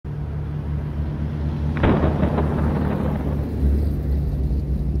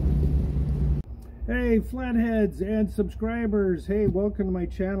Hey flatheads and subscribers, hey, welcome to my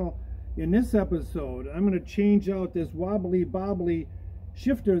channel. In this episode I'm going to change out this wobbly bobbly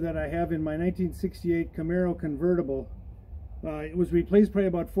shifter that I have in my 1968 Camaro convertible. It was replaced probably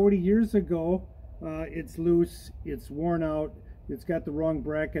about 40 years ago. It's loose, it's worn out, it's got the wrong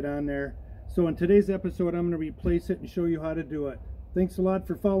bracket on there. So in today's episode I'm going to replace it and show you how to do it. Thanks a lot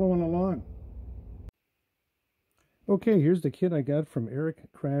for following along. Okay, here's the kit I got from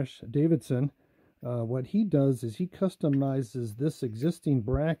Eric Crash Davidson. What he does is he customizes this existing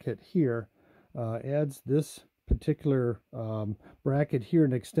bracket here, adds this particular bracket here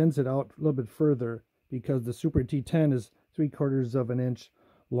and extends it out a little bit further because the Super T-10 is 3/4 of an inch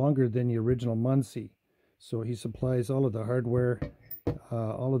longer than the original Muncie. So he supplies all of the hardware,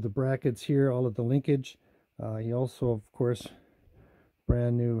 all of the brackets here, all of the linkage. He also, of course,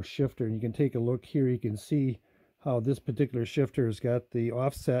 brand new shifter. And you can take a look here, you can see how this particular shifter has got the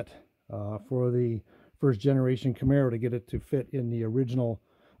offset for the first generation Camaro to get it to fit in the original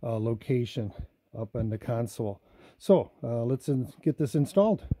location up on the console. So let's get this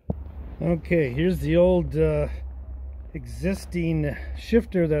installed. Okay, here's the old existing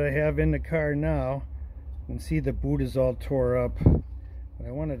shifter that I have in the car now. You can see the boot is all tore up. But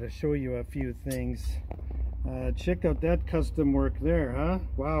I wanted to show you a few things. Check out that custom work there, huh?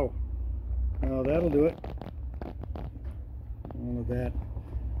 Wow. Oh, that'll do it. All of that.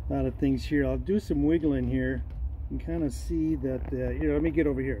 A lot of things here. I'll do some wiggling here and kind of see that here, let me get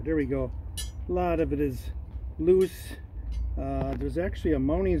over here. There we go. A lot of it is loose. There's actually a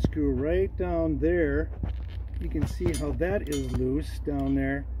mounting screw right down there. You can see how that is loose down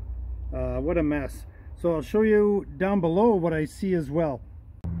there. What a mess. So I'll show you down below what I see as well.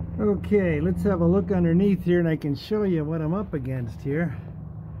 Okay, let's have a look underneath here and I can show you what I'm up against here.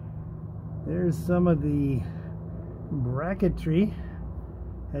 There's some of the bracketry.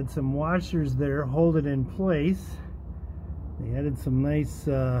 Had some washers there hold it in place. They added some nice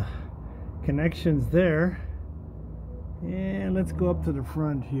connections there. And let's go up to the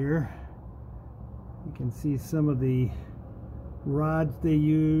front here. You can see some of the rods they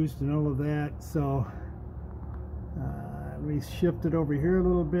used and all of that. So let me shift it over here a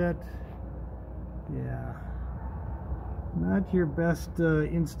little bit. Yeah, not your best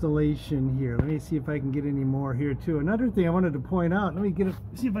installation here. Let me see if I can get any more here too. Another thing I wanted to point out, let me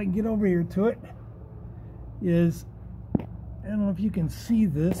see if I can get over here to it, is, I don't know if you can see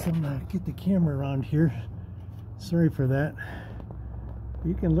this. I'm gonna get the camera around here. Sorry for that.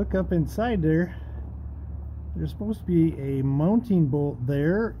 You can look up inside there. There's supposed to be a mounting bolt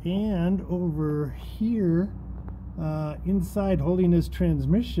there, and over here inside holding this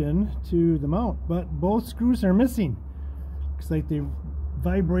transmission to the mount, but both screws are missing. Looks like they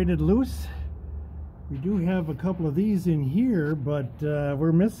vibrated loose. We do have a couple of these in here, but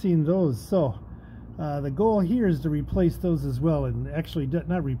we're missing those. So the goal here is to replace those as well, and actually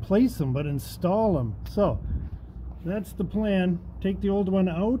not replace them but install them. So that's the plan. Take the old one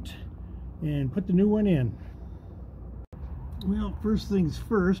out and put the new one in. Well, first things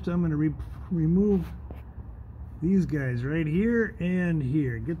first, I'm going to remove these guys right here and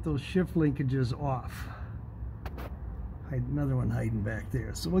here. Get those shift linkages off. Another one hiding back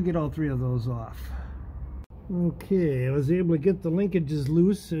there, so we'll get all three of those off. Okay, I was able to get the linkages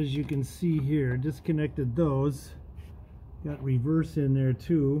loose, as you can see here. Disconnected those. Got reverse in there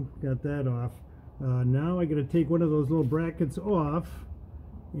too. Got that off. Now I got to take one of those little brackets off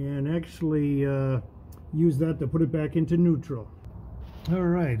and actually use that to put it back into neutral. All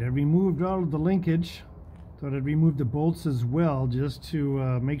right, I removed all of the linkage. Thought I'd remove the bolts as well, just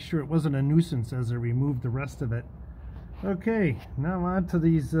to make sure it wasn't a nuisance as I removed the rest of it. Okay, now on to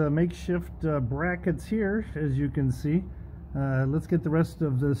these makeshift brackets here, as you can see. Let's get the rest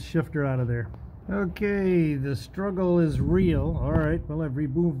of this shifter out of there. Okay, the struggle is real. Alright, well, I've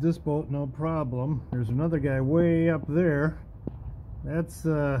removed this bolt, no problem. There's another guy way up there. That's,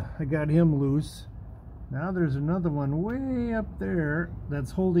 I got him loose. Now there's another one way up there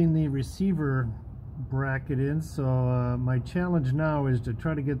that's holding the receiver bracket in. So my challenge now is to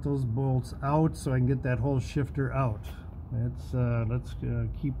try to get those bolts out so I can get that whole shifter out. Let's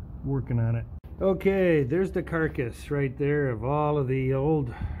keep working on it. Okay, there's the carcass right there of all of the old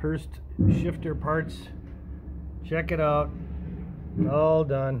Hurst Shifter parts. Check it out. All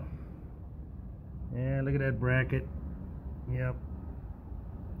done. And look at that bracket. Yep.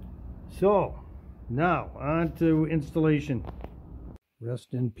 So now on to installation.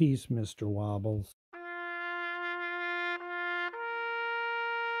 Rest in peace, Mr. Wobbles.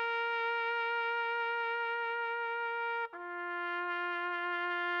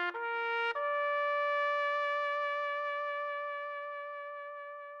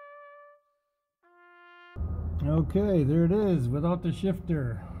 Okay, there it is without the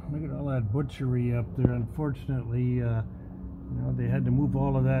shifter. Look at all that butchery up there. Unfortunately, you know, they had to move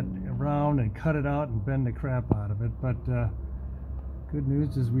all of that around and cut it out and bend the crap out of it. But good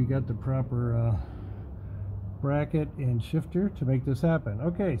news is we got the proper bracket and shifter to make this happen.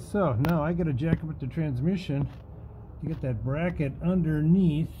 Okay, so now I got to jack up the transmission to get that bracket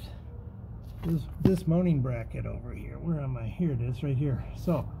underneath this mounting bracket over here. Where am I? Here it is, right here.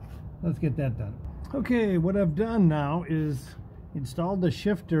 So let's get that done. Okay, what I've done now is installed the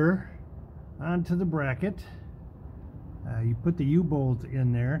shifter onto the bracket. You put the U-bolt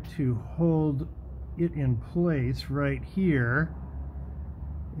in there to hold it in place right here.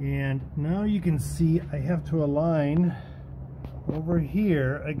 And now you can see I have to align over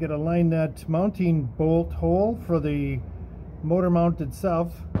here. I got to line that mounting bolt hole for the motor mount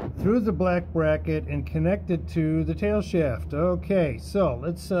itself through the black bracket and connect it to the tail shaft. Okay, so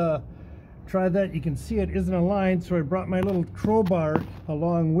let's try that. You can see it isn't aligned, so I brought my little crowbar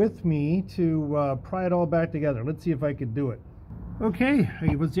along with me to pry it all back together. Let's see if I could do it. Okay,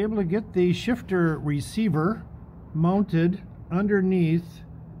 I was able to get the shifter receiver mounted underneath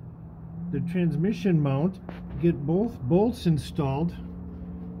the transmission mount, get both bolts installed.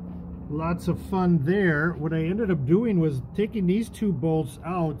 Lots of fun there. What I ended up doing was taking these two bolts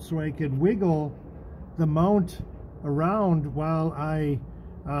out so I could wiggle the mount around while I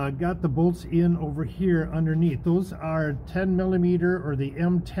got the bolts in over here underneath. Those are 10 millimeter or the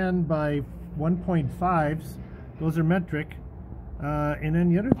M10 by 1.5s. Those are metric. And then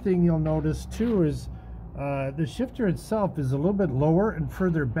the other thing you'll notice too is the shifter itself is a little bit lower and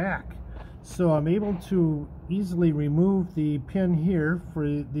further back. So I'm able to easily remove the pin here for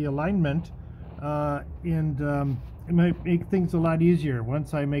the alignment, and it might make things a lot easier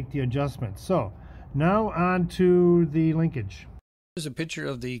once I make the adjustments. So now on to the linkage. Here's a picture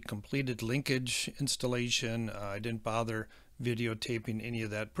of the completed linkage installation. I didn't bother videotaping any of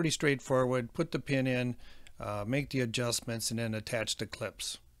that. Pretty straightforward. Put the pin in, make the adjustments, and then attach the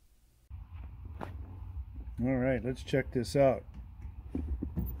clips. All right, let's check this out.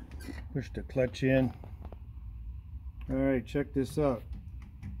 Push the clutch in. All right, check this out.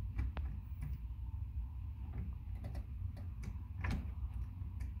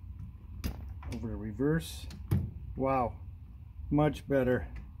 Over to reverse. Wow, much better.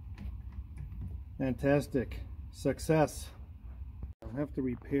 Fantastic. Success. I'll have to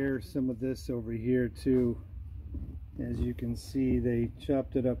repair some of this over here too. As you can see, they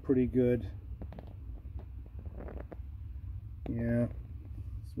chopped it up pretty good. Yeah,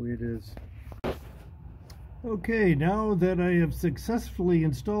 that's the way it is. Okay, now that I have successfully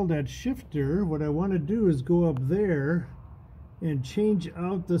installed that shifter, what I want to do is go up there and change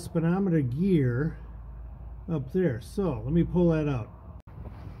out the speedometer gear up there. So let me pull that out.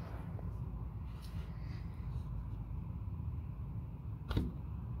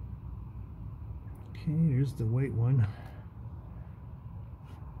 Okay, here's the white one.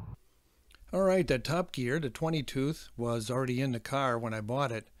 Alright, that top gear, the 20 tooth, was already in the car when I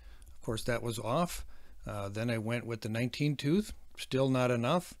bought it. Of course, that was off. Then I went with the 19 tooth, still not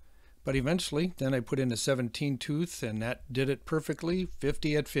enough. But eventually, then I put in the 17 tooth, and that did it perfectly,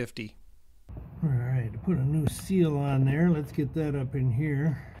 50 at 50. Alright, put a new seal on there. Let's get that up in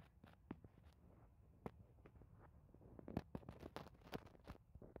here.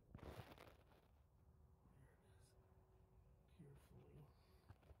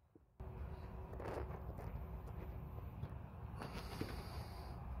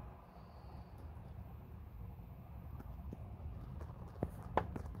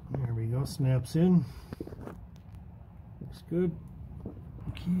 There we go, snaps in. Looks good.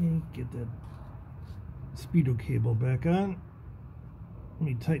 Okay, get that Speedo cable back on. Let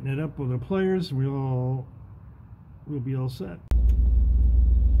me tighten it up with the pliers. We'll be all set.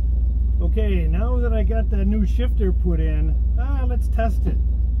 Okay, now that I got that new shifter put in, let's test it.